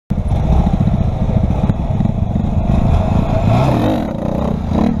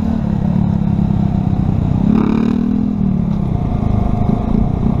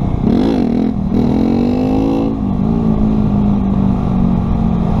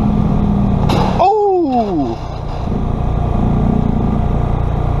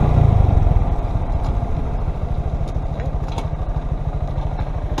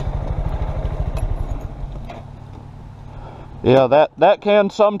Yeah, that can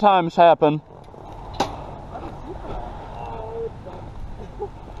sometimes happen.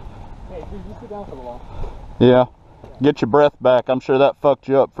 Hey, dude, you sit down for a while. Yeah. Get your breath back. I'm sure that fucked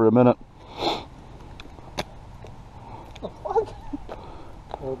you up for a minute.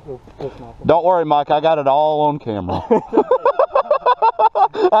 Don't worry, Mike. I got it all on camera.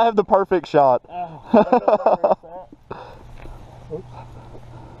 I have the perfect shot.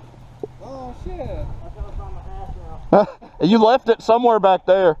 Oh, shit. I gotta find my ass now. You left it somewhere back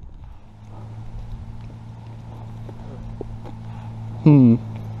there. Damn it,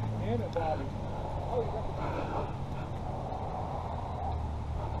 Bobby.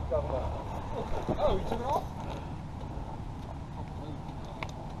 Oh, you took it off?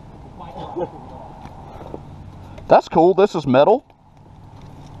 That's cool. This is metal.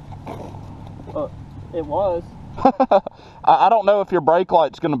 It was. I don't know if your brake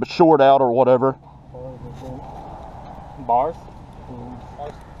light's going to be short out or whatever. Bars?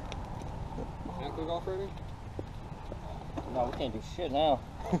 Bars. Can't click off already? No, we can't do shit now.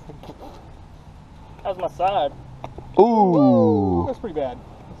 That was my side. Ooh. That's pretty bad.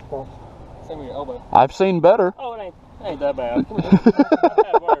 Same with your elbow. I've seen better. Oh, it ain't that bad. I've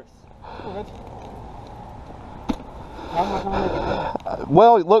had worse.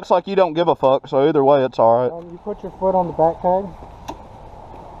 Well, it looks like you don't give a fuck, so either way, it's alright. You put your foot on the back tag.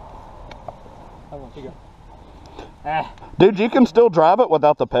 I want to go. Ah. Dude, you can still drive it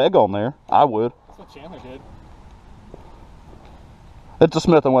without the peg on there. I would. That's what Chandler did. It's a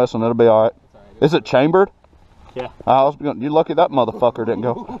Smith & Wesson. It'll be alright. Is it chambered? Yeah. You're lucky that motherfucker didn't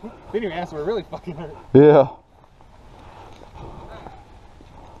go. Didn't even ask, we're really fucking hurt. Yeah.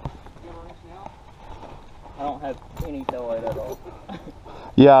 I don't have any tail light at all.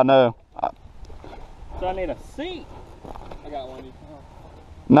 Yeah, I know. So I need a seat. I got one.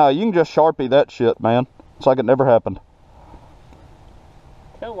 No, you can just Sharpie that shit, man. It's like it never happened.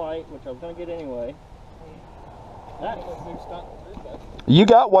 Tail light, which I was gonna get anyway. You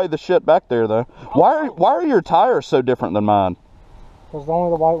got way the shit back there though. Why are your tires so different than mine? Because only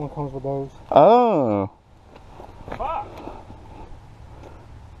the white one comes with those. Oh. Fuck.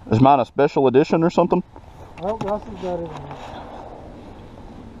 Is mine a special edition or something? Oh, Russ is better than me.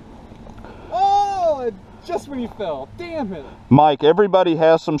 Oh, just when you fell. Damn it. Mike, everybody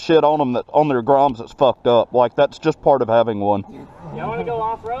has some shit on them on their Groms that's fucked up. Like that's just part of having one. Y'all want to go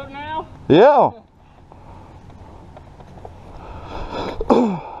off road now? Yeah.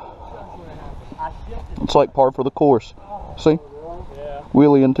 It's like par for the course. See? Yeah.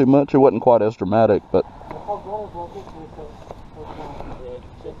 Wheeling too much. It wasn't quite as dramatic, but.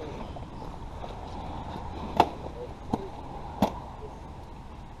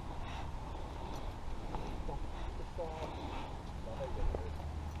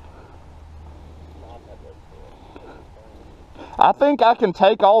 I think I can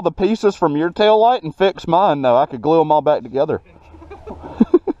take all the pieces from your taillight and fix mine though. I could glue them all back together.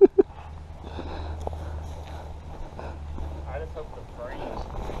 I just hope the frame.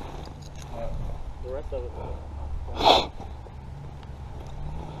 The rest of it.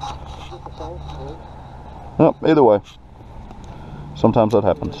 Well, either way. Sometimes that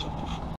happens.